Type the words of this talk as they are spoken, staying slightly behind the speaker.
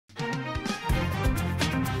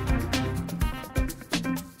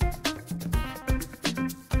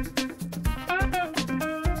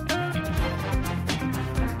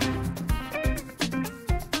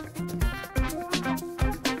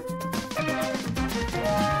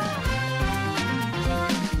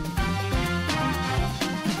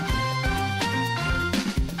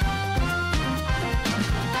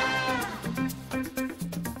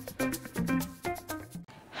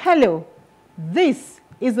Hello, this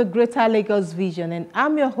is the Greater Lagos Vision and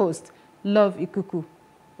I'm your host, Love Ikuku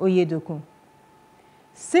Oyedokun.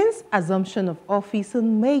 Since assumption of office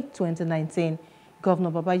in May 2019,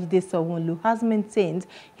 Governor Babajide Sanwo-Olu has maintained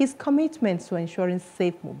his commitment to ensuring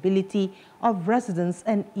safe mobility of residents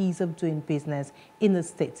and ease of doing business in the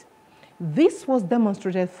state. This was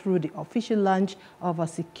demonstrated through the official launch of a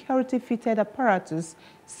security-fitted apparatus,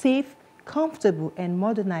 safe, comfortable and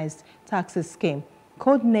modernized taxi scheme,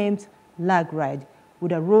 codenamed Lag Ride,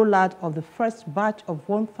 with a rollout of the first batch of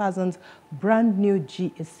 1,000 brand new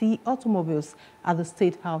GSC automobiles at the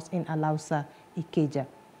State House in Alausa, Ikeja.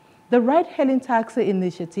 The ride-hailing taxi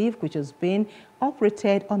initiative, which has been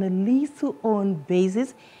operated on a lease-to-own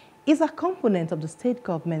basis, is a component of the state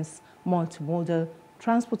government's multimodal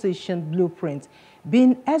transportation blueprint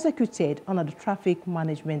being executed under the traffic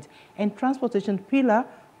management and transportation pillar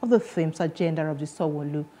of the themes agenda of the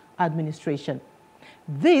Sanwo-Olu administration.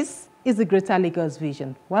 This is the Greater Lagos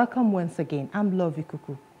Vision. Welcome once again. I'm Love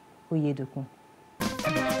Ikuku Oyedokun.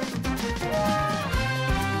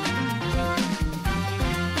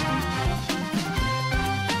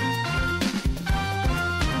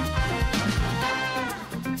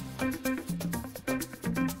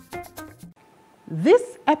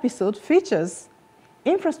 This episode features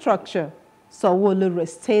infrastructure. Sanwo-Olu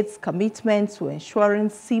restates commitment to ensuring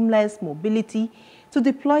seamless mobility to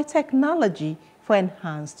deploy technology for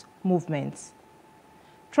enhanced movements.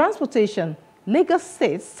 Transportation. Lagos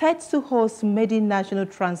State set to host Maiden National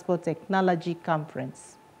Transport Technology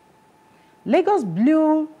Conference. Lagos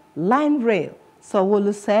Blue Line Rail.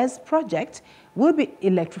 Sanwo-Olu says project will be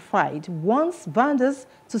electrified once Vandals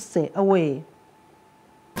to stay away.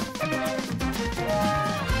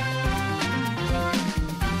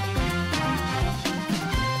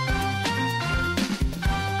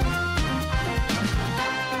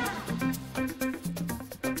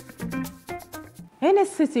 Any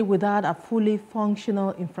city without a fully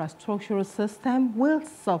functional infrastructural system will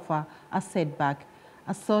suffer a setback.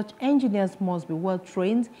 As such, engineers must be well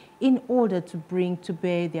trained in order to bring to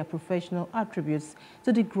bear their professional attributes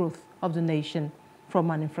to the growth of the nation.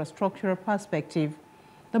 From an infrastructural perspective,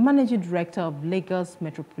 the Managing Director of Lagos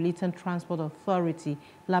Metropolitan Transport Authority,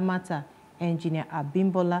 Lamata, Engineer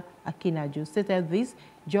Abimbola Akinaju, stated this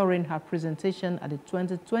during her presentation at the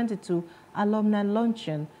 2022 Alumni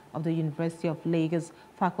Luncheon of the University of Lagos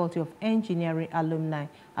Faculty of Engineering Alumni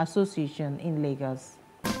Association in Lagos.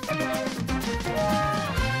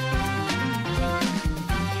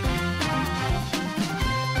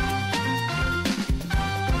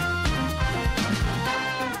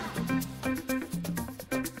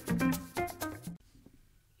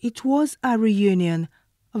 It was a reunion,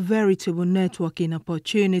 a veritable networking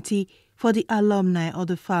opportunity for the alumni of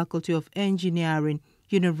the Faculty of Engineering,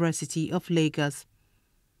 University of Lagos.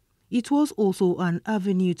 It was also an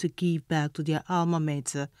avenue to give back to their alma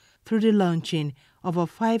mater through the launching of a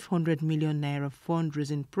 500 million naira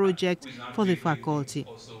fundraising project for the faculty.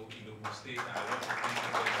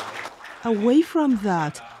 Away from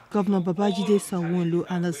that, Governor Babajide Sanwo-Olu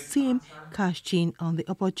and his team cashed in on the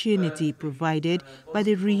opportunity provided by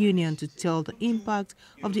the reunion to tell the impact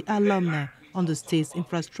of the alumni on the state's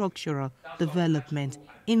infrastructural development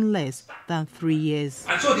in less than 3 years.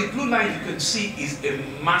 And so the blue line you can see is a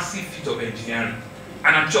massive feat of engineering,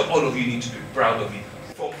 and I'm sure all of you need to be proud of it.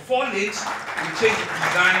 From 4 lanes, we changed the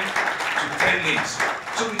design to 10 lanes.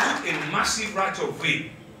 So we took a massive right of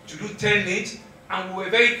way to do 10 lanes, and we were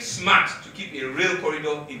very smart to keep a rail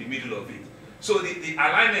corridor in the middle of it. So the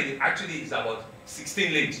alignment actually is about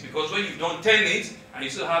 16 lanes, because when you've done 10 lanes and you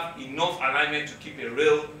still have enough alignment to keep a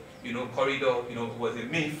rail, corridor, was the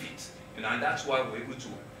main feat. And that's why we're able to,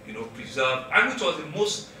 preserve, and which was the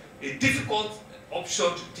most difficult option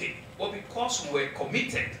to take. But because we were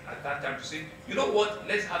committed at that time to say, you know what,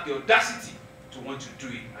 let's have the audacity to want to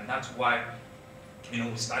do it, and that's why,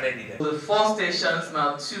 we started it. The 4 stations,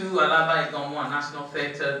 Mile 2, Alaba, Igomo, and National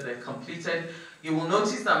Theatre, they're completed. You will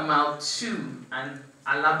notice that Mile 2 and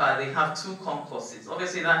Alaba, they have 2 concourses.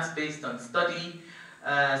 Obviously, that's based on studies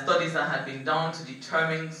that had been done to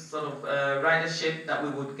determine sort of ridership that we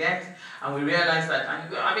would get, and we realized that,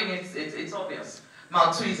 and I mean, it's obvious.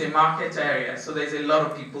 Mile 2 is a market area, so there's a lot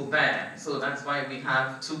of people there. So that's why we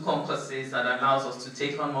have 2 concourses that allows us to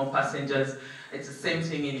take on more passengers. It's the same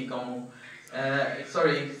thing in Igomo.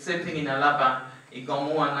 Same thing in Alaba.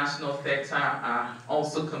 Igomo and National Theatre are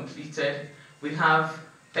also completed. We have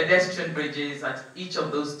pedestrian bridges at each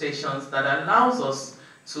of those stations that allows us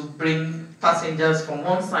to bring passengers from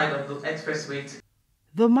one side of the expressway to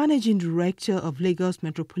the Managing Director of Lagos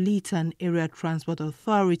Metropolitan Area Transport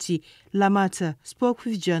Authority, Lamata, spoke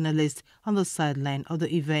with journalists on the sideline of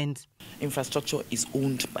the event. Infrastructure is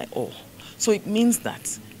owned by all. So it means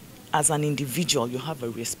that as an individual, you have a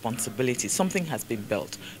responsibility. Something has been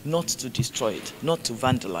built, not to destroy it, not to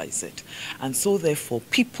vandalize it. And so therefore,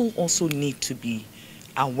 people also need to be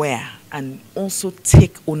aware and also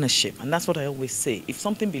take ownership. And that's what I always say. If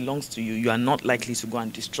something belongs to you, you are not likely to go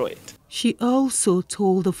and destroy it. She also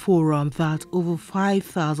told the forum that over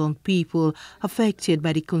 5,000 people affected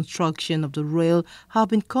by the construction of the rail have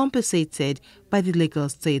been compensated by the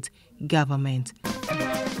Lagos State government.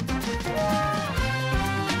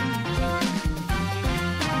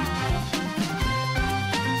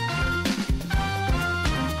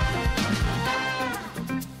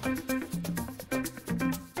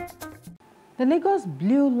 The Lagos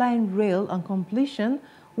Blue Line Rail on completion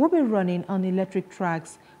will be running on electric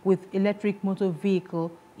tracks with electric motor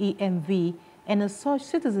vehicle EMV, and as such,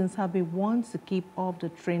 citizens have been warned to keep off the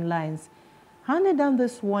train lines. Handing down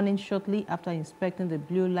this warning shortly after inspecting the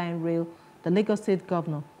Blue Line Rail, the Lagos State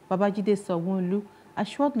Governor, Babajide Sanwo-Olu,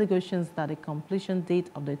 assured Lagosians that the completion date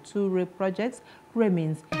of the two rail projects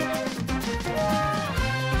remains.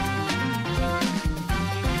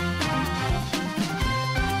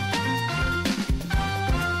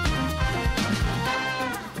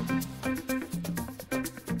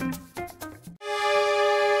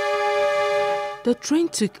 The train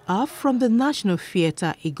took off from the National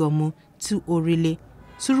Theatre Igomu to Orile,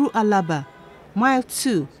 through Alaba, Mile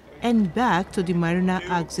 2, and back to the Marina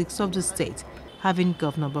axis of the state, having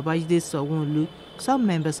Governor Babajide Sanwo-Olu, some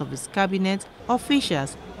members of his cabinet,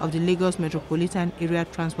 officials of the Lagos Metropolitan Area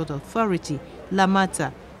Transport Authority,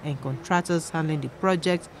 Lamata, and contractors handling the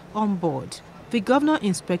project on board. The governor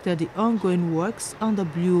inspected the ongoing works on the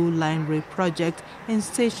Blue Line Rail project and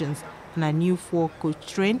stations and a new 4-coach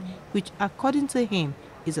train, which according to him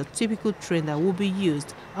is a typical train that will be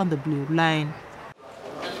used on the Blue Line.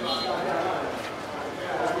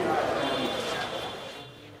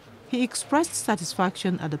 He expressed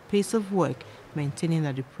satisfaction at the pace of work, maintaining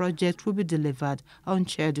that the project will be delivered on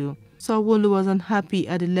schedule. Sanwo-Olu was unhappy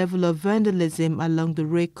at the level of vandalism along the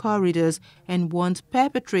rail corridors and warned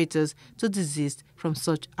perpetrators to desist from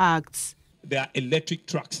such acts. There are electric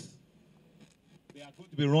trucks. They are going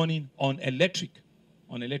to be running on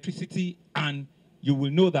electricity, and you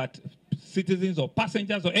will know that citizens or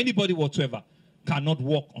passengers or anybody whatsoever cannot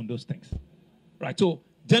walk on those things. Right, so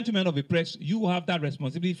gentlemen of the press, you have that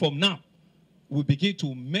responsibility. From now, we'll begin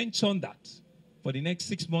to mention that. For the next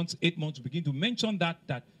 6 months, 8 months, we begin to mention that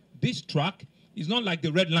this track is not like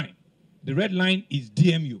the red line. The red line is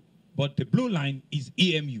DMU, but the blue line is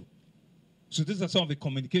EMU. So these are some of the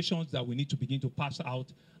communications that we need to begin to pass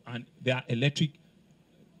out, and they are electric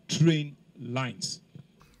train lines.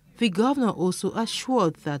 The governor also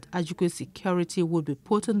assured that adequate security would be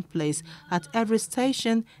put in place at every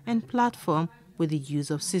station and platform with the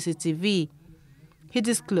use of CCTV. He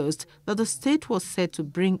disclosed that the state was set to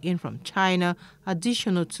bring in from China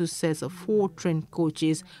additional 2 sets of 4 train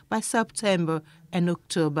coaches by September and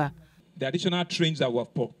October. The additional trains that were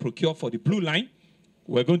procured for the Blue Line,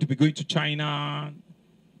 we're going to be going to China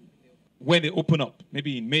when they open up,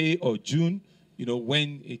 maybe in May or June, you know,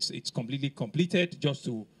 when it's completely completed, just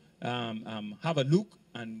to have a look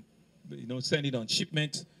and, you know, send it on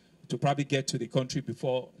shipment to probably get to the country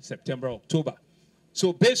before September, October.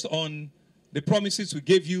 So based on the promises we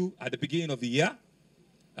gave you at the beginning of the year,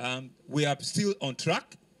 we are still on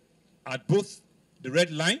track at both the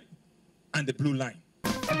red line and the blue line.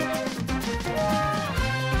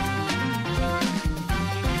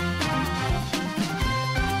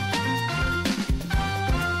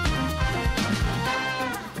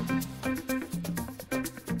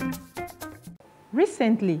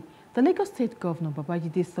 Recently, the Lagos State Governor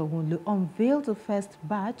Babajide Sanwo-Olu unveiled the first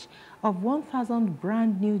batch of 1,000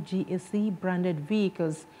 brand new GAC branded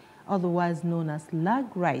vehicles, otherwise known as lag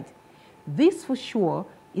ride. This for sure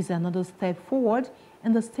is another step forward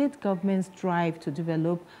in the state government's drive to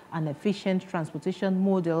develop an efficient transportation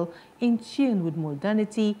model in tune with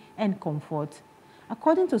modernity and comfort.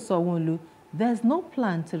 According to Sanwo-Olu, there's no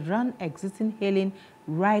plan to run existing hailing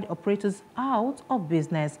ride operators out of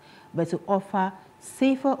business, but to offer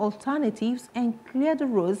safer alternatives and clear the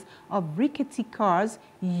roads of rickety cars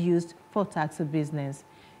used for taxi business.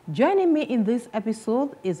 Joining me in this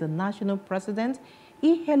episode is the National President,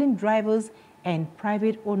 E-Hailing Drivers and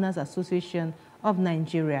Private Owners Association of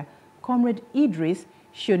Nigeria, Comrade Idris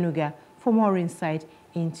Shonuga, for more insight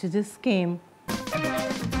into the scheme.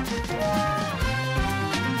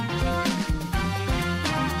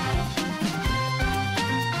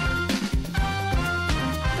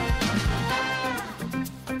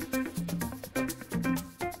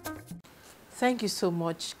 Thank you so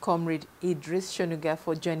much, Comrade Idris Shonuga,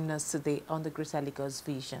 for joining us today on the Greater Lagos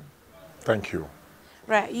Vision. Thank you.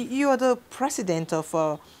 Right, you are the president of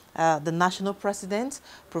the National President,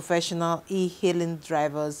 Professional E-Hailing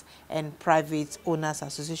Drivers and Private Owners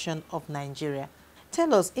Association of Nigeria.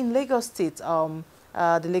 Tell us, in Lagos State, the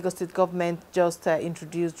Lagos State government just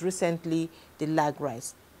introduced recently the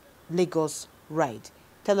Lagos Ride.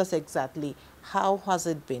 Tell us exactly, how has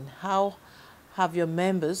it been? How have your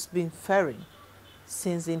members been faring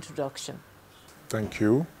since the introduction? Thank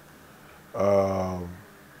you. Our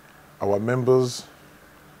members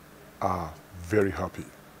are very happy.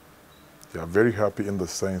 They are very happy in the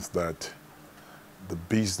sense that the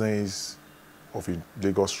business of a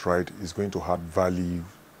Lagos Ride is going to add value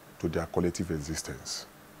to their collective existence,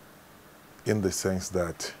 in the sense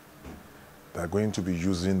that they are going to be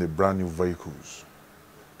using the brand new vehicles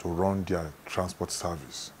to run their transport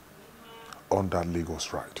service on that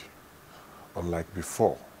Lagos Ride. Unlike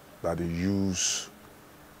before, that they use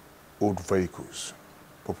old vehicles,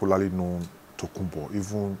 popularly known Tokumbo,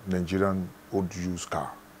 even Nigerian old used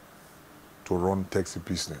car, to run taxi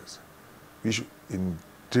business, which in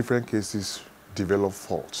different cases develop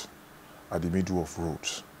faults at the middle of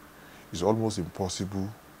roads. It's almost impossible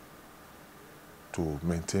to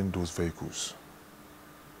maintain those vehicles,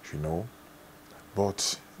 you know.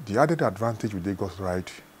 But the added advantage with Lagos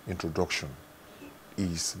Ride introduction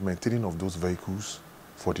is maintaining of those vehicles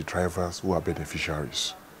for the drivers who are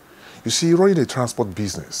beneficiaries. You see, running a transport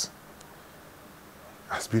business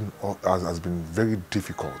has been very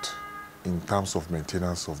difficult in terms of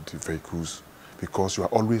maintenance of the vehicles, because you are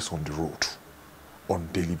always on the road on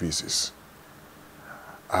a daily basis.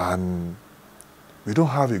 And we don't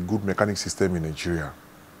have a good mechanic system in Nigeria.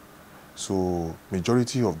 So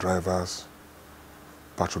majority of drivers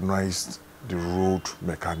patronized the road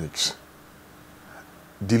mechanics,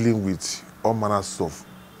 dealing with all manners of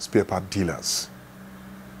spare part dealers,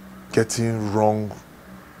 getting wrong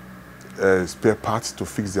spare parts to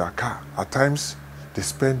fix their car. At times, they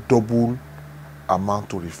spend double amount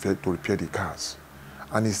to repair the cars,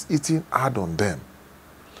 and it's eating hard on them.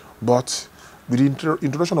 But with the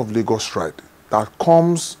introduction of Lagos Ride, that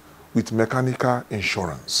comes with mechanical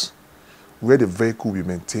insurance, where the vehicle will be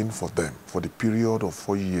maintained for them for the period of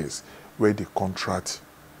 4 years, where the contract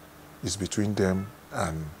is between them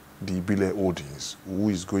and the Ibile Holdings, who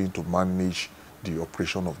is going to manage the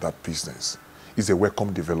operation of that business. It's a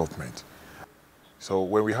welcome development. So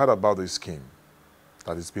when we heard about this scheme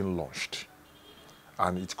that is being launched,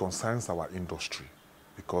 and it concerns our industry,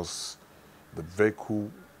 because the vehicle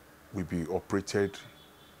will be operated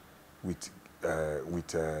with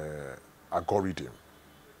algorithm,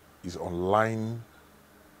 is online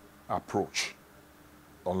approach,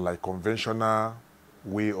 unlike conventional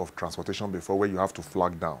way of transportation before, where you have to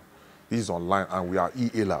flag down. This is online, and we are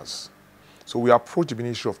e-hailers. So we approach the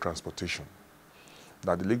Ministry of Transportation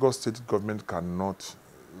that the Lagos State government cannot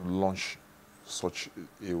launch such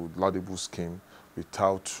a laudable scheme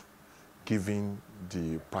without giving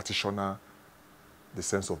the practitioner the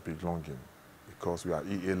sense of belonging, because we are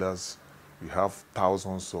e-hailers. We have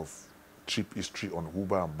thousands of trip history on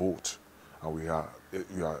Uber and Bolt, and we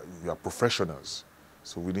are professionals,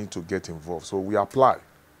 so we need to get involved. So we apply,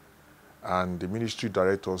 and the ministry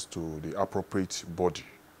directs us to the appropriate body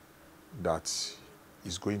that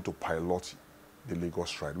is going to pilot the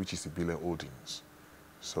Lagos Ride, which is the Ibile Holdings.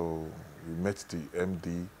 So we met the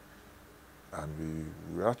MD, and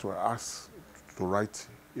we had to ask to write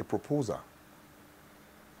a proposal.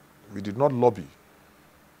 We did not lobby.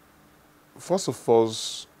 First of all,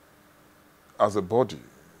 as a body,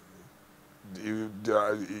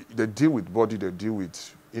 they deal with body, they deal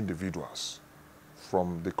with individuals.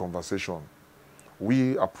 From the conversation,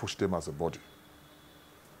 we approach them as a body.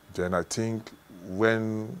 Then I think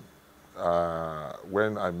when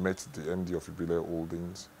I met the MD of Ibile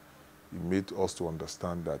Holdings, he made us to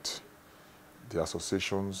understand that the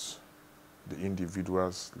associations, the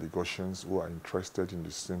individuals, Lagosians who are interested in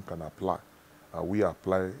the same can apply. We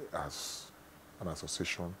apply as an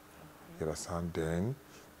association. You understand? Then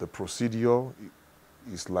the procedure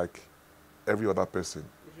is like every other person.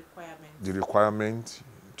 The requirement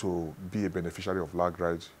to be a beneficiary of Lag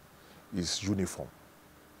Ride is uniform.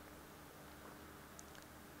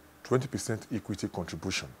 20% equity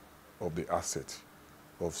contribution of the asset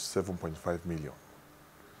of 7.5 million.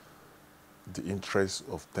 The interest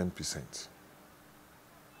of 10%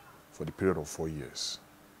 for the period of 4 years.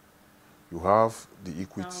 You have the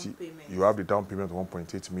equity, you have the down payment of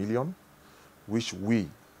 1.8 million, which we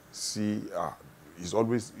see it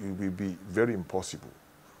will be very impossible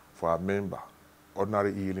for our member,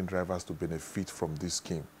 ordinary e-hailing drivers, to benefit from this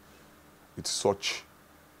scheme. with such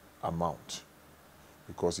amount,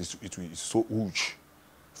 because it's so huge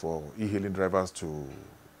for e-hailing drivers to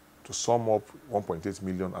sum up 1.8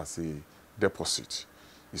 million as a deposit.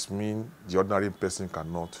 It means the ordinary person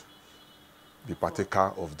cannot be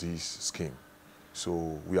partaker of this scheme.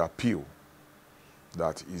 So we appeal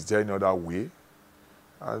that is there any other way?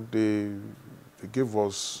 And they gave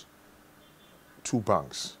us 2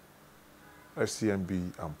 banks, FCMB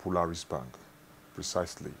and Polaris Bank,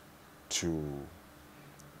 precisely to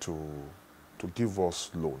give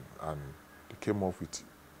us loan, and they came up with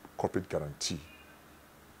corporate guarantee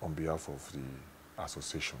on behalf of the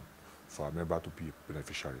association for our member to be a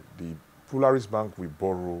beneficiary. The Polaris Bank will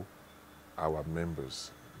borrow our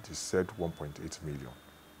members. They said 1.8 million.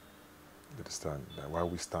 You understand? Why are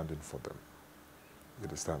we standing for them? You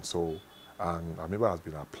understand? So, and our member has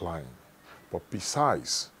been applying. But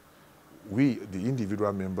besides, we, the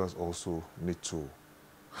individual members, also need to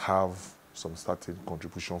have some starting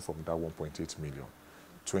contribution from that 1.8 million,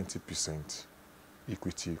 20%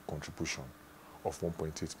 equity contribution of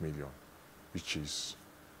 1.8 million, which is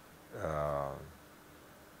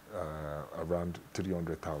around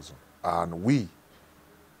 300,000. And we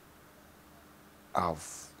have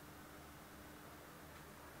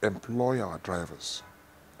employed our drivers,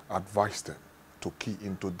 advised them to key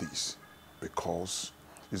into this, because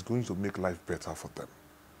it's going to make life better for them.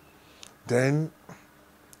 Then,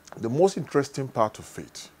 the most interesting part of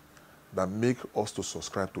it that make us to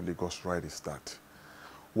subscribe to Lagos Ride is that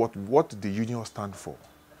what the union stand for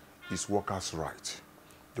is workers' right,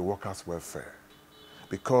 the workers' welfare.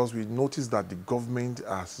 Because we notice that the government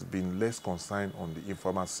has been less concerned on the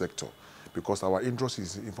informal sector, because our interest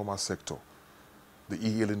is in the informal sector. The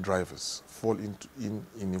e-hailing drivers fall in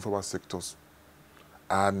informal sectors,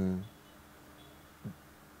 and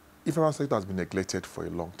informal sector has been neglected for a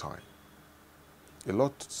long time.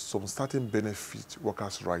 Some certain benefit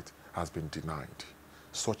workers' right has been denied,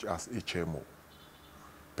 such as HMO,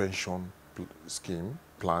 pension scheme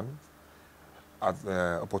plan,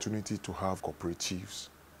 opportunity to have cooperatives,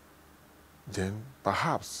 then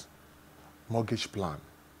perhaps mortgage plan.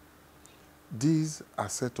 These are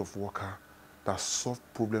set of workers that solve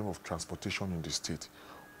problem of transportation in the state,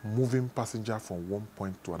 moving passenger from one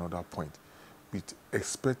point to another point with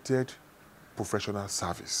expected professional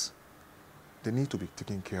service. They need to be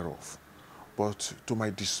taken care of. But to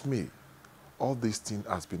my dismay, all these things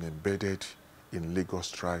has been embedded in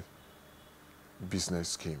Lagos Ride business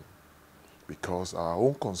scheme, because our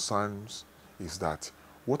own concerns is that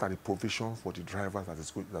what are the provisions for the drivers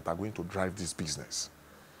that are going to drive this business?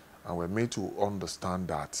 And we're made to understand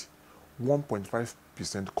that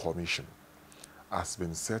 1.5% commission has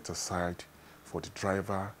been set aside for the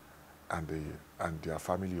driver and their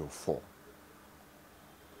family of 4,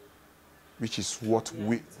 which is what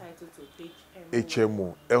we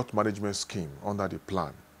HMO, health management scheme, under the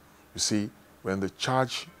plan. You see, when they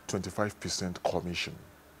charge 25% commission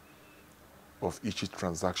of each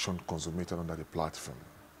transaction consummated under the platform,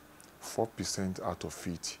 4% out of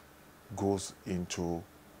it goes into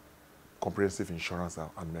comprehensive insurance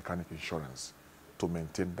and mechanic insurance to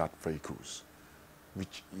maintain that vehicles,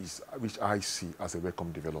 which I see as a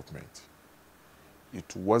welcome development.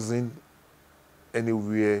 It wasn't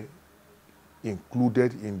anywhere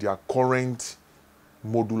included in their current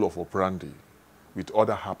module of operandi with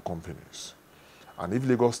other hub companies. And if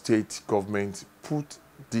Lagos State government put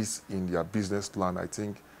this in their business plan, I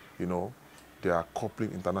think, they are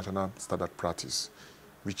coupling international standard practice,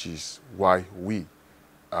 which is why we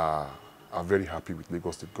are very happy with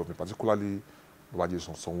Lagos State government, particularly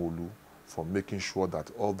Sanwo-Olu, for making sure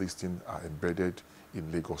that all these things are embedded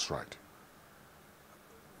in Lagos Ride.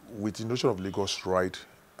 With the notion of Lagos Ride,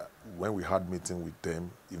 when we had meeting with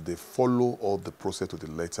them, if they follow all the process to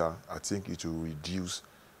the letter, I think it will reduce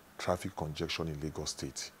traffic congestion in Lagos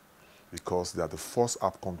State, because they are the first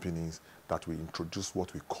app companies that will introduce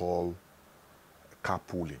what we call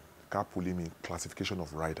carpooling. Carpooling means classification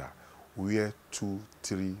of rider, where 2,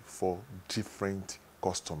 3, 4 different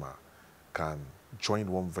customers can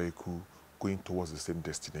join one vehicle going towards the same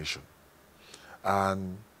destination.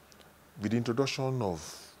 And with the introduction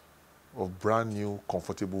of brand new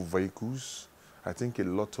comfortable vehicles, I think a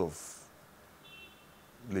lot of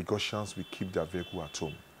Lagosians will keep their vehicle at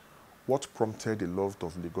home. What prompted a lot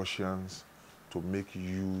of Lagosians to make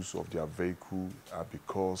use of their vehicle are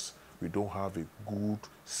because we don't have a good,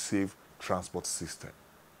 safe transport system.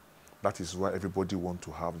 That is why everybody wants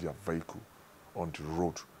to have their vehicle on the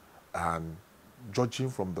road. And judging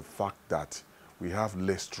from the fact that we have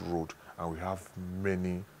less road and we have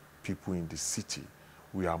many people in the city,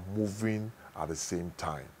 we are moving at the same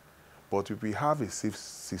time. But if we have a safe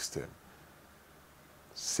system,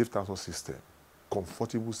 safe transport system,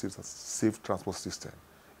 comfortable, safe transport system,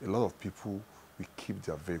 a lot of people will keep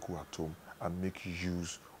their vehicle at home and make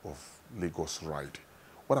use of Lagos Ride.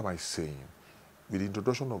 What am I saying? With the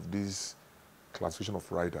introduction of this classification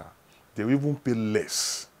of rider, they will even pay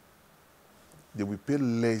less. They will pay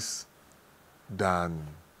less than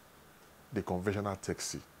the conventional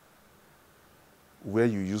taxi, where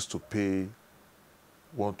you used to pay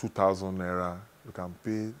 2,000 naira, you can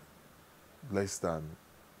pay less than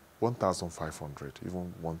 1,500,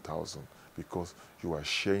 even 1,000, because you are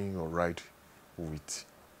sharing your ride with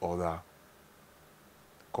other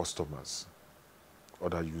customers,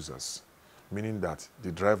 other users, meaning that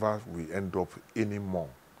the driver will end up earning more.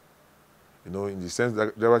 You know, in the sense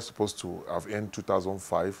that the driver is supposed to have earned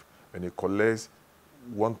 2,005, and he collects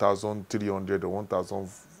 1,300 or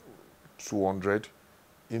 1,200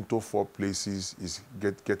 into 4 places, is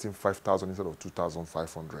getting 5,000 instead of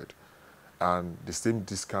 2,500. And the same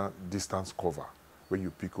distance cover when you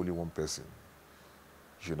pick only one person.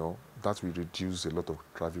 You know, that will reduce a lot of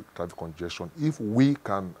traffic congestion if we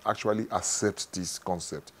can actually accept this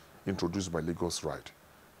concept introduced by Lagos Ride.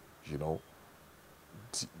 You know,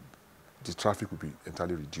 the traffic will be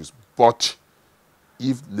entirely reduced. But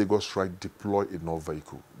if Lagos Ride deploy enough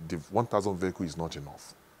vehicle, the 1,000 vehicle is not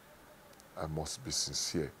enough. I must be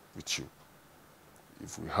sincere with you.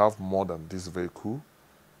 If we have more than this vehicle,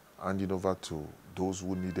 handing over to those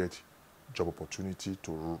who needed job opportunity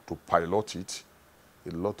to pilot it,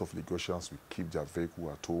 a lot of Lagosians will keep their vehicle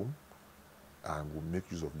at home and will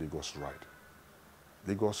make use of Lagos Ride.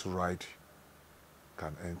 Lagos Ride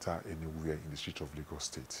can enter anywhere in the street of Lagos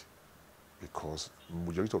State, because the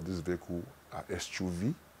majority of this vehicle are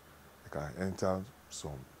SUV. They can enter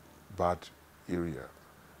some bad area,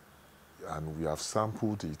 and we have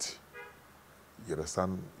sampled it. You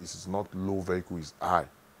understand? It is not low vehicle, it's high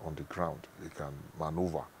on the ground. It can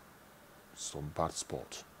maneuver some bad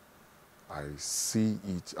spot. I see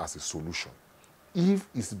it as a solution if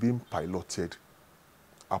it's being piloted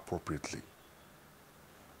appropriately.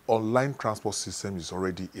 Online transport system is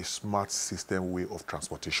already a smart system way of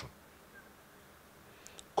transportation,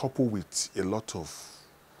 coupled with a lot of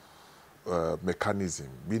mechanism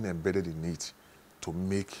being embedded in it to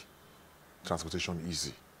make transportation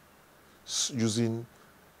easy, using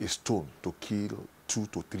a stone to kill 2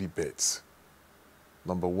 to 3 birds.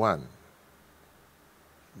 Number one,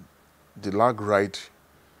 the lag ride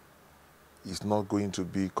is not going to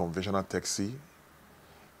be conventional taxi.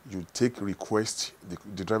 You take request,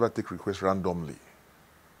 the driver take request randomly,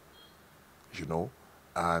 you know,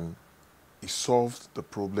 and it solves the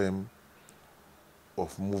problem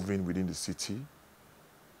of moving within the city.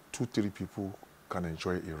 2, 3 people can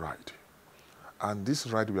enjoy a ride. And this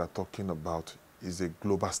ride we are talking about is a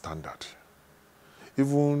global standard.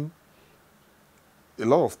 Even a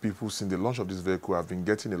lot of people, since the launch of this vehicle, have been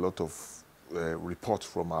getting a lot of reports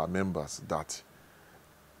from our members that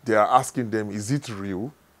they are asking them, is it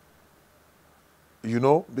real? You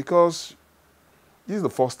know, because this is the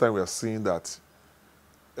first time we are seeing that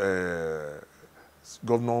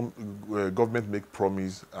government make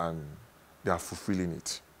promise and they are fulfilling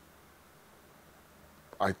it.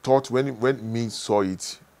 I thought when me saw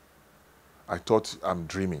it, I thought I'm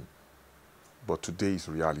dreaming, but today is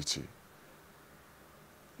reality.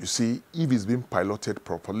 You see, if it's being piloted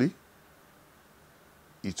properly,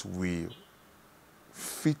 it will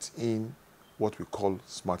fit in what we call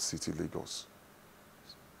Smart City Lagos,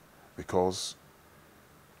 because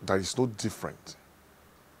that is no different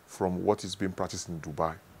from what is being practiced in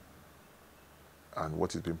Dubai and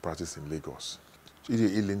what is being practiced in Lagos.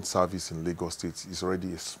 The e-lane service in Lagos State is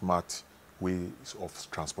already a smart way of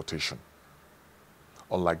transportation.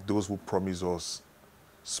 Unlike those who promise us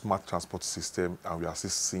smart transport system, and we are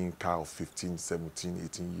still seeing car of 15, 17,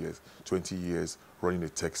 18 years, 20 years running a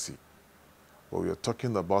taxi. But we are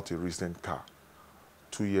talking about a recent car,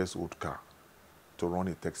 2 years old car, to run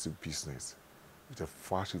a taxi business with a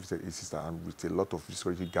fast-fitted system and with a lot of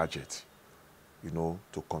security gadgets, you know,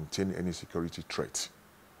 to contain any security threat,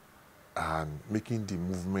 and making the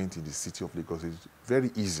movement in the city of Lagos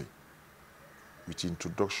very easy with the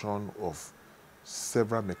introduction of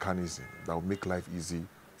several mechanisms that will make life easy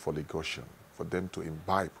for Lagosian, for them to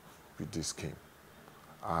imbibe with this scheme.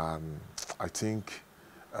 And I think,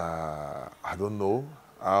 I don't know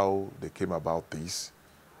how they came about this,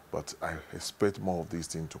 but I expect more of these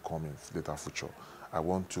things to come in later future. I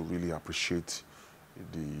want to really appreciate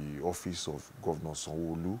the office of Governor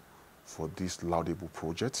Sanwo-Olu for this laudable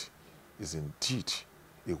project. Is indeed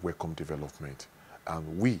a welcome development.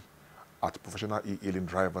 And we, at Professional E-Hailing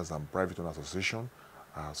Drivers and Private Owners Association,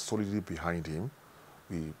 are solidly behind him.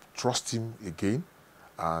 We trust him again,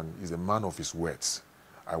 and he's a man of his words.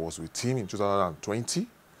 I was with him in 2020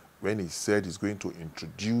 when he said he's going to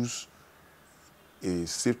introduce a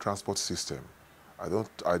safe transport system.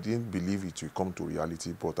 I didn't believe it will come to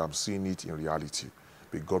reality, but I'm seeing it in reality.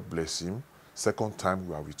 May God bless him. Second time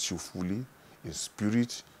we are with you fully, in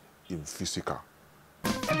spirit, in physical.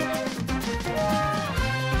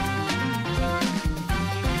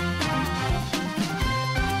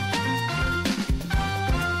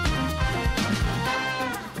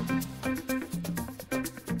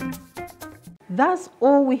 That's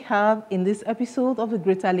all we have in this episode of the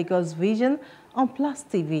Greater Lagos Vision on Plus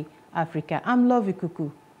TV Africa. I'm Love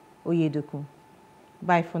Ikuku Oyedoku.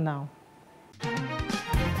 Bye for now.